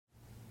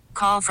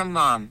Call from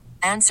mom.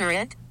 Answer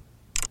it.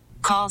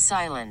 Call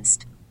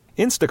silenced.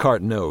 Instacart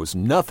knows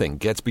nothing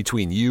gets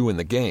between you and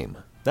the game.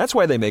 That's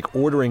why they make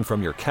ordering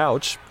from your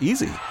couch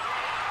easy.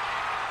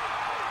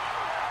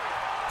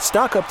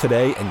 Stock up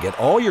today and get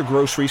all your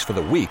groceries for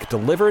the week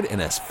delivered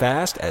in as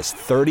fast as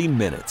 30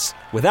 minutes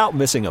without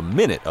missing a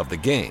minute of the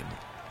game.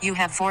 You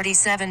have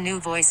 47 new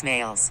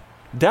voicemails.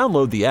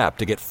 Download the app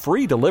to get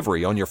free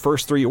delivery on your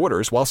first 3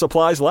 orders while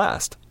supplies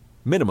last.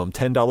 Minimum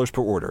 $10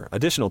 per order.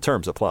 Additional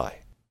terms apply.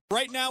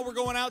 Right now, we're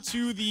going out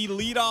to the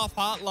leadoff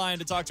hotline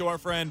to talk to our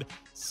friend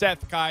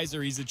Seth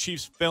Keysor. He's the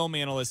Chiefs film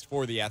analyst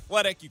for The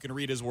Athletic. You can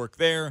read his work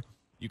there.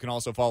 You can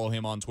also follow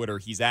him on Twitter.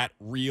 He's at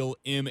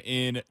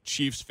RealMN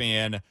Chiefs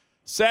fan.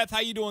 Seth,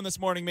 how you doing this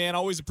morning, man?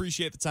 Always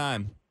appreciate the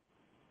time.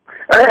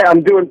 Hey,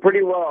 I'm doing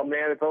pretty well,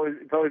 man. It's always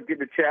good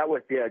to chat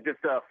with you. Just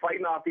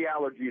fighting off the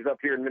allergies up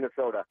here in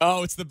Minnesota.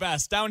 Oh, it's the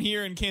best. Down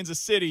here in Kansas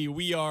City,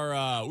 we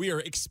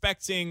are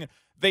expecting.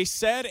 They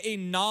said a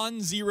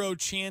non-zero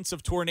chance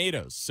of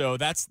tornadoes, so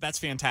that's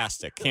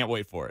fantastic. Can't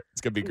wait for it. It's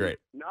gonna be great.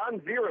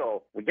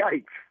 Non-zero,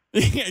 yikes!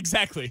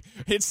 Exactly.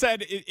 It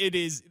said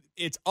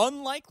it's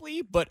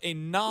unlikely, but a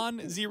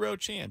non-zero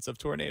chance of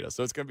tornadoes,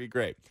 so it's gonna be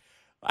great.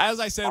 As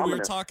I said, we were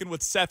talking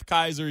with Seth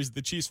Keysor. He's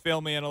the Chiefs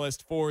film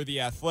analyst for The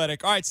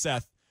Athletic. All right,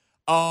 Seth.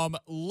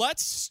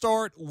 Let's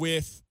start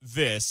with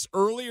this.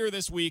 Earlier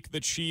this week,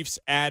 the Chiefs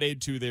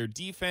added to their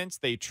defense.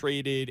 They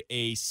traded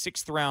a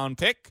 6th-round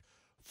pick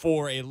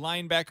for a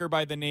linebacker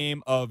by the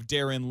name of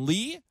Darron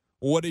Lee.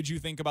 What did you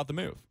think about the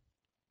move?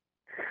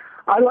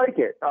 I like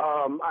it.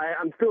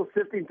 I'm still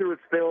sifting through his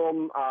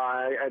film.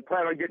 I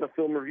plan on getting a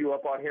film review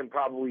up on him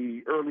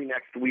probably early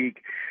next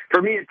week.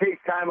 For me, it takes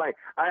time.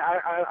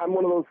 I'm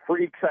one of those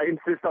freaks. I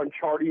insist on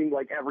charting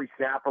like every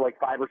snap for like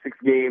 5 or 6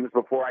 games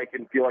before I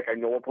can feel like I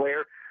know a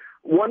player.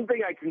 One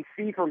thing I can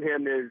see from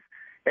him is,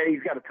 hey,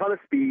 he's got a ton of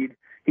speed.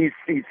 He's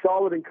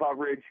solid in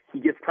coverage. He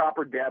gets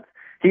proper depth.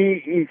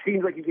 He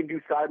seems like he can do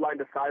sideline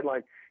to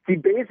sideline. He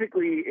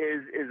basically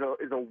is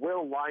a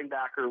will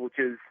linebacker, which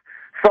is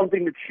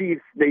something the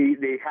Chiefs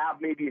they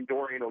have maybe in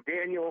Darron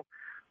O'Daniel,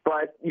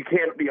 but you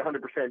can't be 100%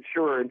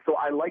 sure. And so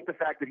I like the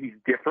fact that he's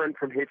different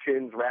from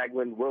Hitchens,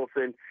 Ragland,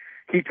 Wilson.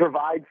 He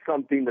provides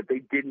something that they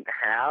didn't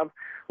have,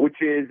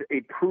 which is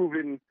a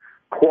proven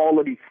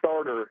quality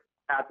starter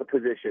at the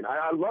position.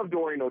 I love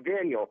Darron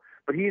O'Daniel,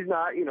 but he's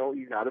not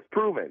as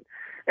proven.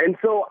 And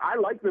so I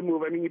like the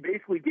move. I mean, you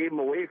basically gave him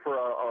away for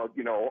a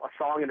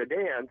song and a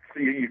dance.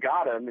 You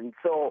got him. And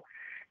so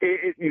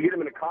you get him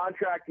in a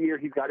contract year.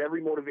 He's got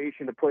every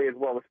motivation to play as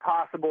well as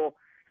possible.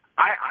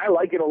 I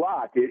like it a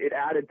lot. It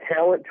added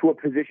talent to a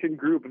position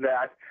group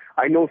that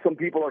I know some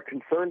people are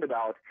concerned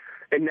about.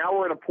 And now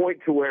we're at a point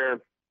to where,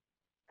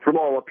 from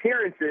all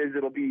appearances,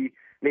 it'll be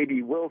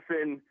maybe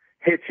Wilson,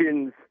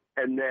 Hitchens,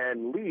 and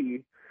then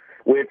Lee,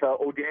 with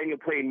O'Daniel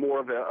playing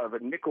more of a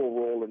nickel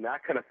role and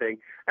that kind of thing.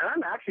 And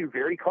I'm actually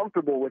very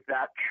comfortable with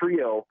that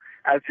trio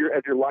as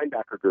your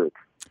linebacker group.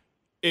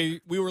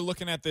 We were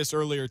looking at this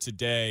earlier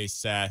today,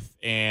 Seth,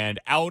 and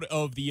out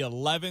of the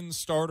 11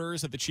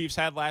 starters that the Chiefs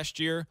had last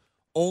year,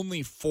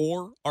 only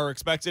 4 are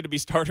expected to be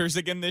starters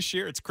again this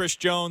year. It's Chris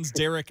Jones,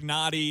 Derek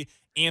Nottie,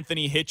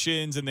 Anthony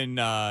Hitchens, and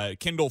then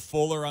Kendall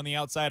Fuller on the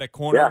outside at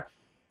corner. Yeah.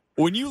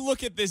 When you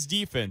look at this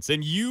defense,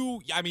 and you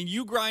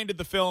grinded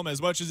the film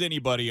as much as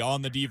anybody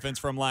on the defense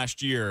from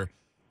last year,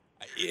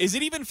 is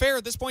it even fair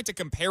at this point to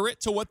compare it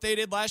to what they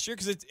did last year?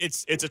 Because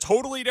it's a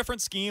totally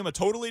different scheme, a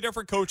totally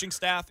different coaching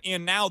staff,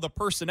 and now the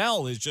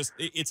personnel is just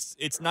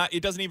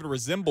it doesn't even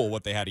resemble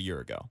what they had a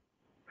year ago.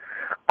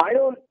 I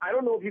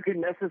don't know if you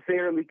can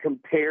necessarily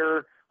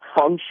compare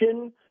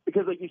function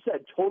because, like you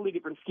said, totally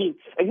different scheme.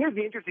 And here's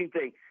the interesting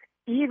thing.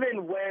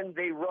 Even when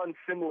they run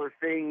similar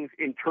things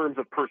in terms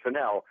of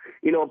personnel,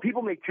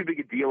 people make too big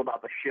a deal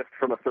about the shift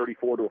from a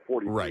 34 to a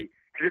 43. Right.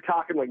 Because you're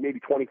talking like maybe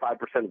 25%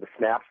 of the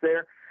snaps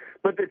there.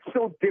 But it's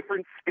so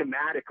different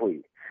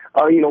schematically.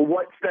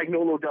 What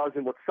Spagnuolo does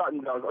and what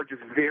Sutton does are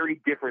just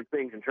very different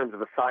things in terms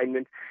of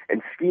assignment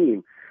and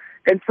scheme.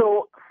 And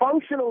so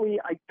functionally,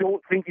 I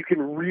don't think you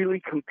can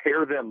really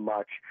compare them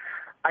much.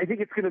 I think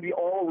it's going to be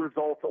all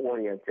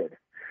results-oriented.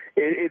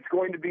 It's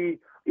going to be,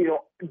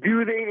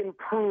 do they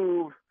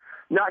improve?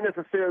 Not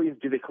necessarily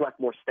do they collect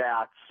more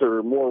stats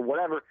or more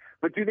whatever,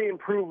 but do they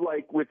improve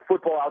like with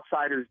Football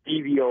Outsiders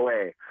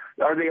DVOA?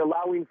 Are they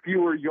allowing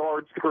fewer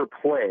yards per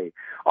play?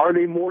 Are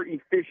they more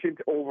efficient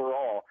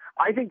overall?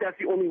 I think that's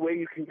the only way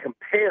you can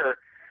compare.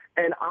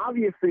 And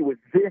obviously with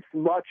this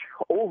much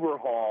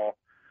overhaul,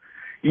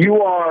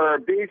 you are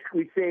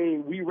basically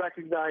saying we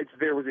recognize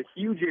there was a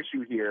huge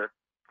issue here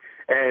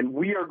and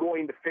we are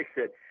going to fix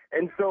it.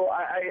 And so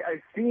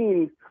I've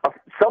seen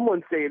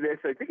someone say this,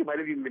 I think it might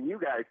have even been you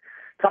guys,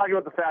 talking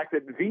about the fact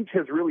that Veach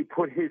has really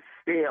put his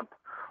stamp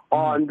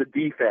on the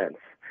defense.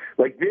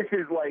 Like, this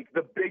is like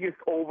the biggest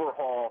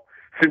overhaul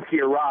since he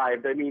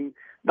arrived. I mean,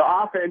 the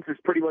offense is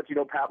pretty much,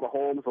 Pat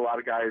Mahomes, a lot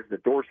of guys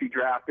that Dorsey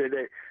drafted.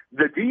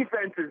 The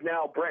defense is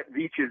now Brett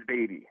Veach's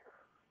baby.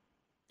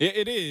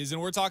 It is,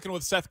 and we're talking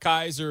with Seth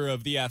Keysor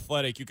of The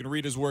Athletic. You can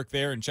read his work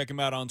there and check him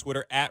out on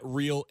Twitter at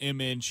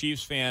RealMN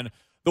Chiefs fan.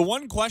 The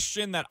one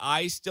question that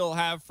I still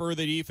have for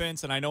the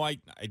defense, and I know I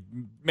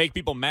make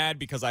people mad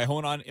because I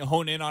hone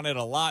in on it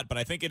a lot, but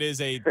I think it is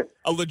a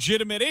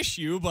legitimate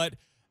issue, but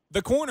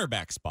the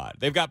cornerback spot.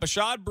 They've got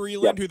Bashad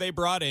Breeland, who they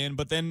brought in,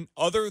 but then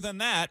other than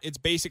that, it's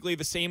basically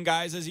the same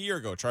guys as a year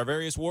ago.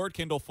 Charvarius Ward,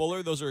 Kendall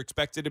Fuller, those are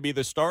expected to be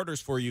the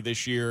starters for you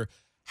this year.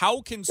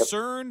 How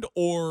concerned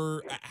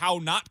or how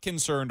not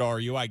concerned are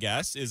you, I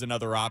guess, is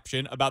another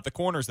option about the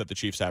corners that the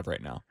Chiefs have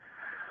right now?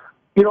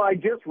 I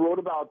just wrote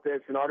about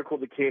this, an article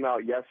that came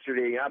out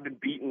yesterday, and I've been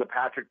beating the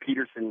Patrick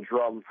Peterson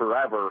drum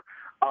forever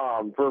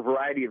for a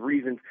variety of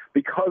reasons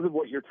because of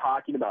what you're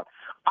talking about.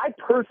 I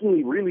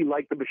personally really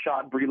like the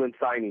Bashad Breeland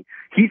signing.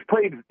 He's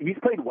played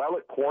well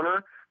at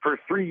corner for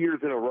 3 years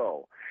in a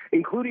row,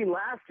 including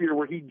last year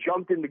where he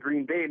jumped into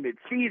Green Bay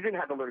mid-season,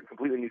 had to learn a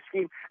completely new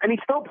scheme, and he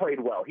still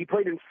played well. He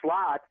played in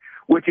slot,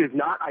 which is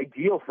not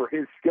ideal for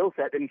his skill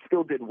set, and he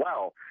still did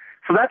well.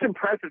 So that's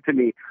impressive to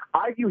me.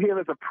 I view him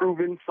as a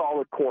proven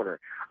solid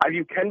corner. I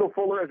view Kendall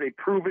Fuller as a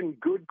proven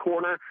good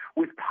corner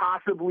with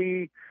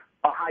possibly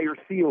a higher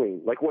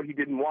ceiling, like what he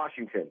did in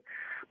Washington.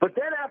 But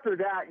then after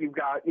that, you've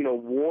got,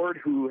 Ward,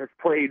 who has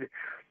played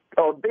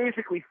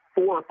basically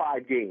 4 or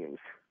 5 games,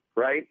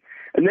 right?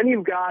 And then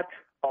you've got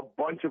a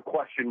bunch of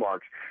question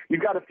marks.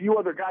 You've got a few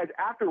other guys.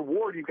 After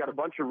Ward, you've got a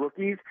bunch of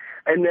rookies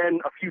and then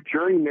a few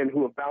journeymen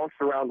who have bounced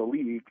around the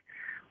league.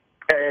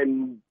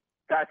 And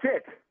that's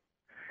it.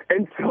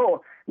 And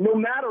so no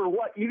matter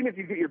what, even if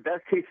you get your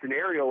best case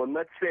scenario, and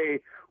let's say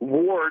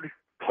Ward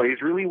plays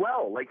really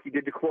well like he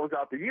did to close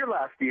out the year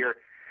last year,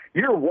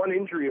 you're one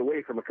injury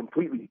away from a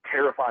completely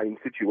terrifying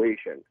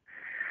situation.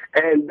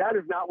 And that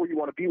is not where you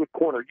want to be with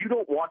corner. You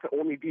don't want to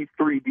only be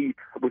 3 deep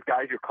with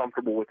guys you're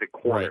comfortable with at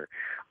corner.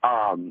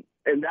 Right.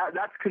 And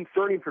that's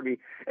concerning for me.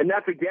 And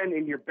that's, again,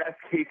 in your best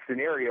case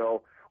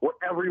scenario where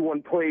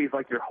everyone plays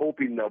like you're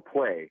hoping they'll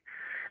play.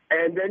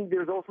 And then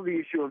there's also the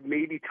issue of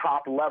maybe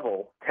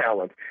top-level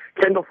talent.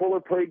 Kendall Fuller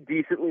played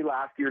decently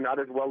last year, not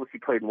as well as he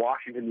played in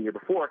Washington the year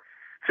before.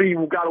 So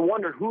you've got to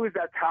wonder, who is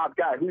that top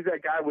guy? Who's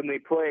that guy when they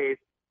play,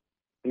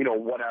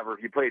 whatever,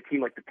 if you play a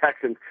team like the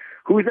Texans,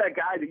 who's that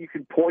guy that you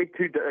can point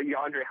to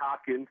DeAndre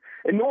Hopkins?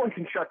 And no one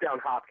can shut down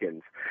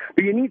Hopkins.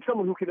 But you need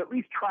someone who can at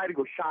least try to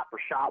go shot for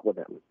shot with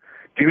him.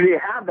 Do they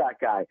have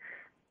that guy?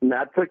 And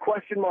that's a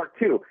question mark,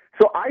 too.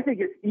 So I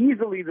think it's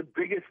easily the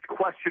biggest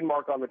question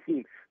mark on the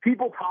team.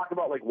 People talk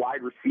about,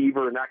 wide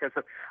receiver and that kind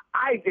of stuff.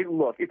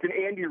 Look, it's an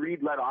Andy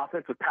Reid-led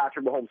offense with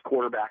Patrick Mahomes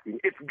quarterbacking.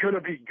 It's going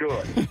to be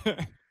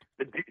good.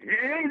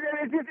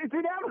 It's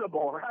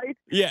inevitable, right?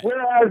 Yeah.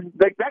 Whereas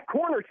that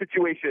corner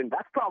situation,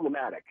 that's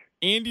problematic.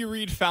 Andy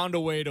Reid found a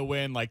way to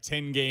win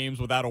 10 games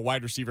without a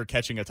wide receiver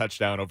catching a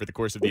touchdown over the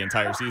course of the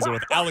entire season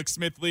with Alex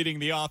Smith leading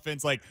the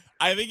offense. I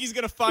think he's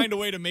going to find a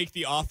way to make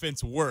the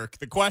offense work.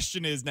 The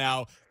question is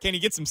now, can he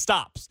get some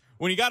stops?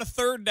 When you got a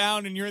 3rd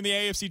down and you're in the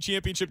AFC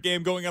Championship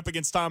game going up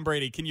against Tom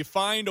Brady, can you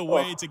find a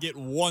way to get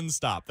one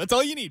stop? That's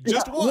all you need,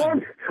 just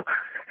one.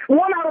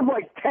 One out of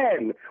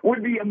 10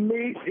 would be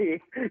amazing.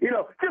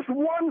 Just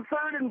 1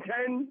 3rd and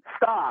 10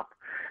 stop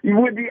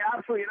would be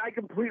absolutely, and I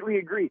completely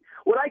agree.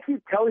 What I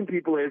keep telling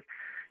people is,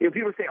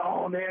 people say,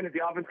 oh man, is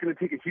the offense going to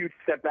take a huge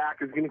step back?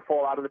 Is it going to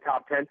fall out of the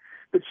top 10?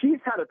 The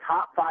Chiefs had a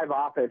top 5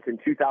 offense in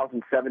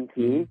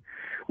 2017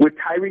 with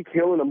Tyreek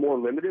Hill in a more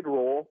limited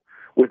role,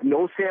 with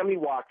no Sammy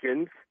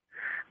Watkins,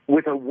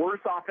 with a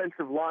worse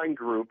offensive line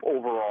group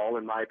overall,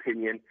 in my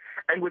opinion,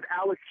 and with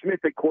Alex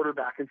Smith at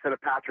quarterback instead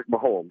of Patrick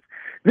Mahomes.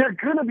 They're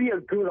going to be a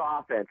good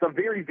offense, a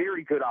very,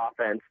 very good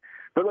offense.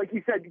 But like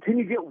you said, can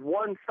you get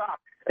one stop?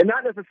 And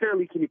not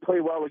necessarily can you play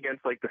well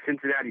against the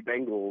Cincinnati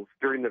Bengals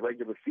during the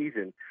regular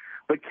season,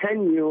 but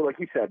can you, like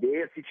you said, the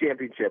AFC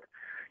Championship,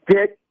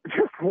 get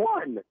just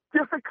one,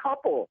 just a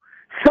couple,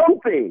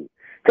 something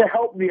to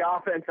help the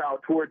offense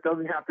out to where it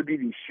doesn't have to be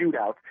these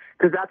shootouts,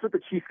 because that's what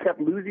the Chiefs kept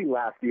losing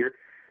last year.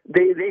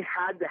 They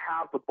had to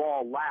have the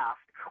ball last,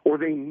 or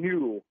they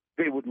knew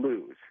they would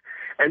lose.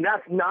 And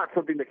that's not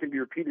something that can be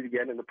repeated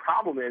again. And the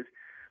problem is,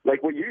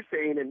 what you're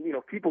saying, and,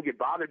 people get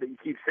bothered that you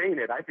keep saying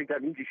it, I think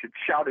that means you should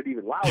shout it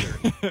even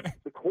louder.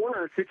 The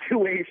corner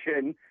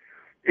situation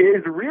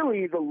is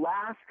really the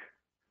last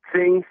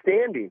thing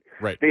standing.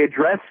 Right. They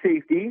address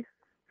safety.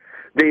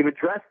 They've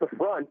addressed the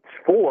front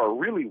 4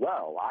 really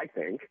well, I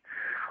think.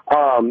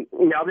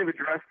 Now they've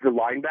addressed the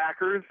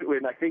linebackers,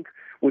 and I think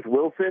with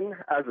Wilson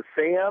as a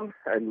Sam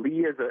and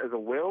Lee as a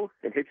Will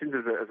and Hitchens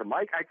as a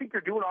Mike, I think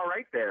they're doing all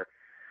right there.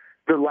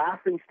 The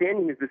last thing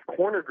standing is this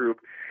corner group,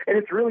 and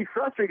it's really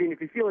frustrating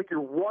if you feel like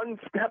you're one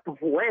step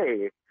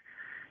away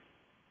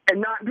and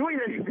not doing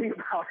anything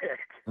about it.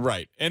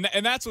 Right, and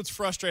that's what's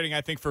frustrating,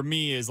 I think, for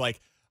me is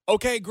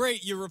okay,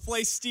 great, you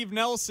replace Steve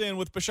Nelson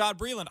with Bashad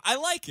Breeland. I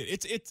like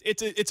it.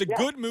 It's a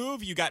good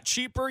move. You got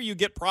cheaper. You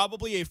get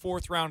probably a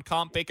 4th-round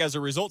comp pick as a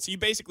result. So you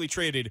basically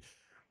traded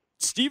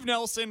Steve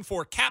Nelson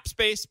for cap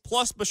space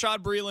plus Bashad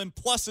Breeland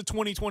plus a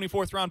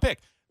 2024 4th-round pick.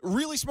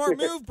 Really smart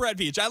move, Brett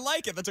Veach. I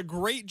like it. That's a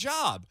great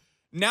job.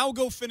 Now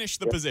go finish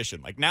the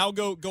position. Now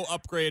go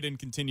upgrade and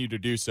continue to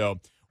do so.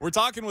 We're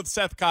talking with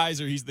Seth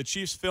Keysor. He's the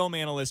Chiefs film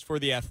analyst for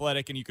The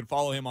Athletic, and you can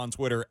follow him on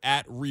Twitter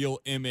at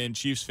RealMN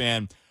Chiefs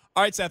fan.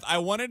 All right, Seth, I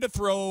wanted to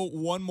throw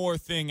one more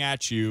thing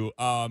at you.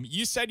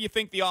 You said you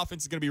think the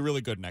offense is going to be really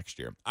good next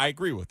year. I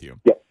agree with you.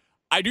 Yeah.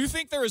 I do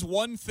think there is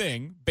one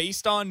thing,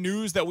 based on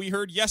news that we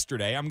heard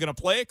yesterday. I'm going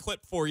to play a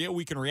clip for you.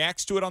 We can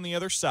react to it on the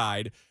other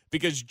side,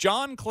 because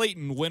John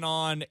Clayton went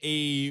on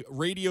a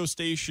radio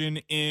station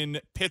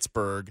in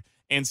Pittsburgh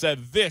and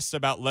said this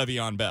about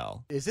Le'Veon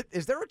Bell. Is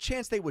there a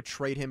chance they would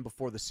trade him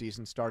before the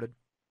season started?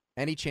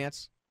 Any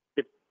chance?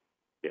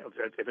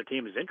 If a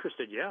team is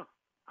interested, yeah.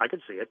 I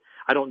can see it.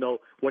 I don't know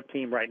what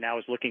team right now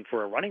is looking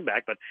for a running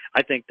back, but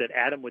I think that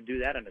Adam would do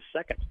that in a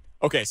second.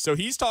 Okay, so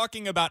he's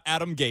talking about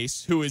Adam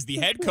Gase, who is the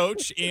head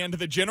coach and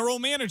the general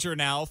manager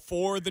now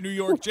for the New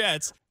York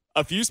Jets.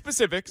 A few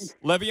specifics.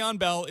 Le'Veon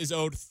Bell is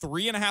owed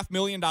 $3.5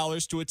 million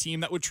to a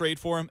team that would trade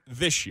for him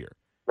this year.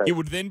 Right. He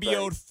would then be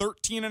owed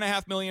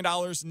 $13.5 million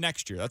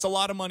next year. That's a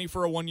lot of money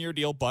for a one-year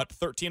deal, but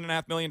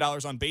 $13.5 million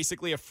on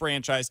basically a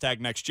franchise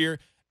tag next year.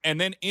 And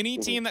then any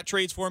team that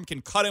trades for him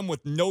can cut him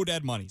with no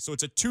dead money. So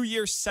it's a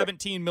 2-year,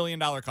 $17 million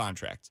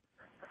contract.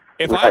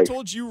 If I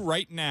told you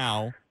right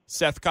now,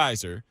 Seth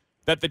Keysor,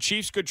 that the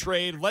Chiefs could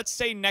trade, let's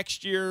say,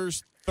 next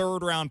year's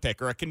third-round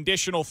pick or a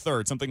conditional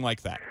third, something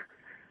like that,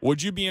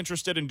 would you be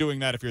interested in doing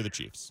that if you're the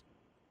Chiefs?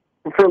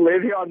 For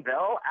Le'Veon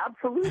Bell,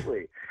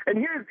 absolutely. And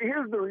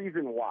here's the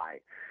reason why.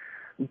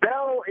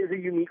 Bell is a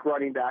unique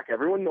running back.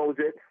 Everyone knows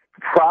it.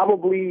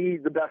 Probably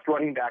the best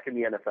running back in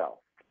the NFL.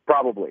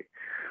 Probably.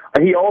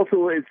 He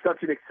also is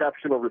such an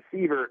exceptional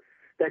receiver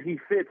that he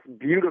fits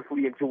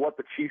beautifully into what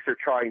the Chiefs are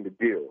trying to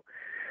do.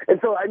 And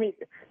so, I mean,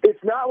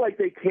 it's not like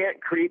they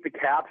can't create the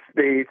cap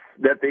space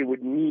that they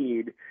would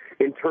need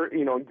in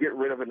get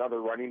rid of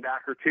another running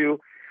back or two.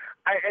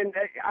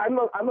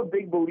 I'm a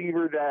big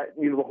believer that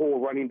the whole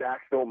running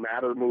backs don't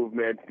matter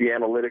movement, the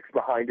analytics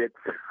behind it.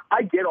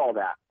 I get all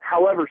that.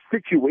 However,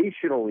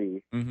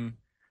 situationally,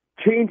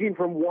 changing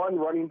from one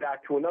running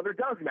back to another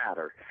does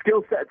matter.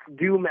 Skill sets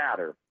do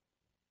matter.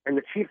 And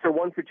the Chiefs are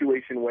one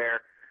situation where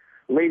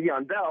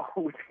Le'Veon Bell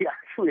would be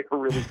actually a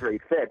really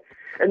great fit.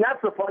 And that's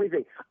the funny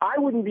thing. I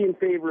wouldn't be in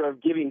favor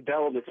of giving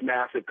Bell this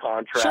massive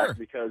contract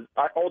because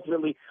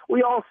ultimately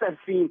we all have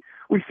seen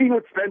what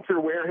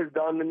Spencer Ware has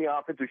done in the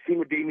offense. We've seen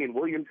what Damian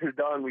Williams has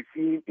done. We've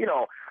seen,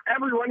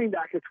 every running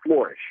back has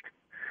flourished.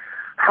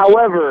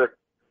 However,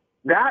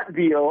 that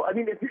deal, I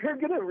mean, if you're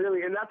going to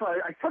really, and that's why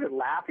I started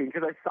laughing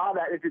because I saw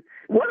that. It's just,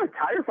 what a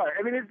tire fire.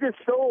 I mean, it's just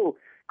so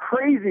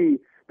crazy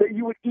that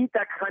you would eat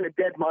that kind of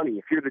dead money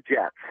if you're the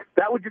Jets.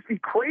 That would just be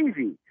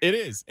crazy. It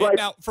is. But,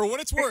 now, for what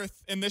it's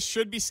worth, and this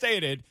should be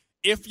stated,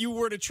 if you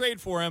were to trade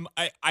for him,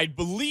 I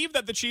believe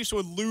that the Chiefs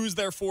would lose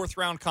their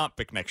fourth-round comp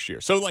pick next year.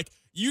 So,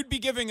 you'd be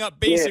giving up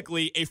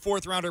basically a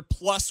fourth-rounder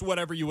plus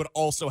whatever you would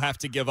also have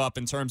to give up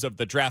in terms of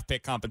the draft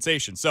pick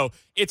compensation. So,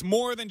 it's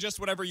more than just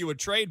whatever you would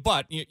trade,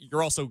 but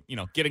you're also,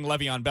 getting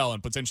Le'Veon Bell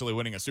and potentially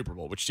winning a Super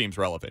Bowl, which seems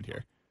relevant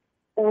here.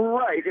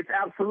 Right. It's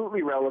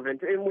absolutely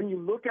relevant. And when you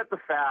look at the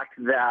fact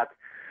that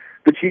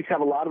the Chiefs have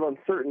a lot of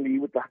uncertainty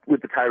with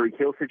the Tyreek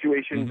Hill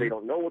situation. They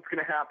don't know what's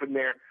going to happen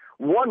there.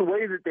 One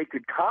way that they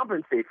could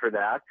compensate for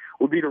that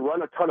would be to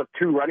run a ton of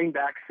two running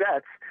back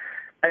sets.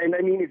 And, I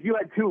mean, if you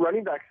had two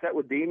running backs set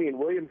with Damian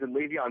Williams and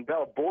Le'Veon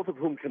Bell, both of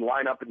whom can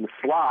line up in the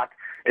slot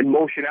and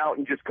motion out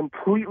and just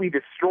completely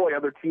destroy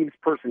other teams'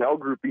 personnel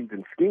groupings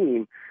and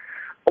scheme,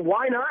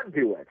 why not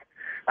do it?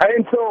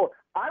 And so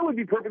I would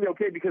be perfectly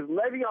okay because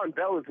Le'Veon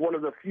Bell is one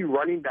of the few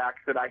running backs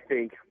that I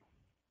think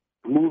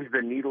moves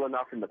the needle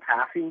enough in the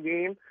passing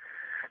game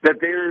that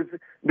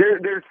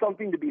there's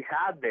something to be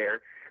had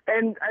there.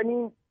 And I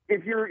mean,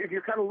 if you're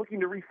kind of looking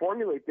to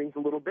reformulate things a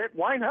little bit,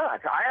 why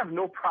not? I have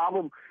no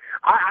problem.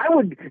 I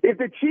would, if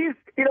the Chiefs,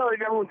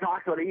 everyone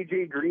talks about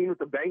AJ Green with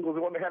the Bengals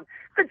and what they have.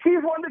 If the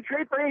Chiefs wanted to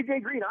trade for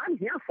AJ Green, I'm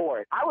here for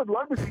it. I would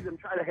love to see them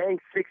try to hang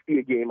 60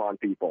 a game on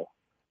people.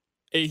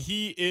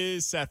 He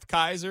is Seth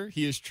Keysor.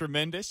 He is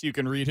tremendous. You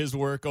can read his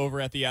work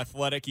over at The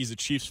Athletic. He's a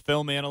Chiefs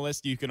film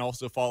analyst. You can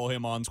also follow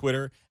him on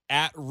Twitter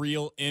at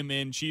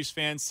RealMN Chiefs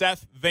fan.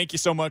 Seth, thank you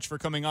so much for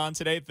coming on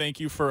today.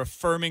 Thank you for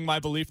affirming my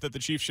belief that the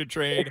Chiefs should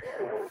trade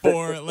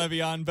for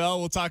Le'Veon Bell.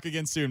 We'll talk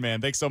again soon, man.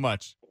 Thanks so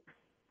much.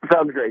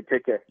 Sounds great.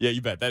 Take care. Yeah,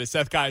 you bet. That is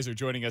Seth Keysor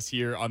joining us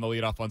here on the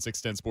Lead Off on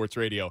 610 Sports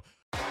Radio.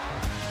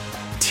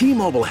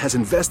 T-Mobile has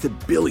invested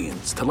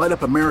billions to light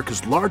up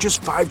America's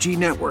largest 5G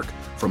network,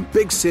 from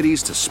big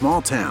cities to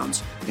small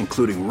towns,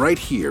 including right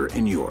here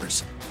in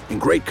yours.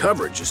 And great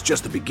coverage is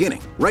just the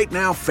beginning. Right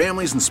now,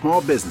 families and small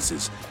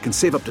businesses can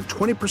save up to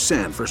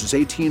 20% versus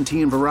AT&T and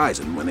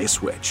Verizon when they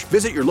switch.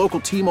 Visit your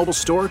local T-Mobile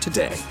store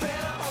today.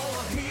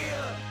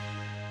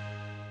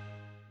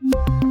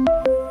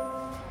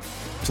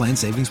 Plan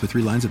savings with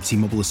 3 lines of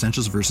T-Mobile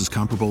Essentials versus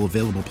comparable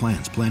available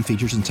plans. Plan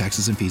features and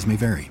taxes and fees may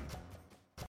vary.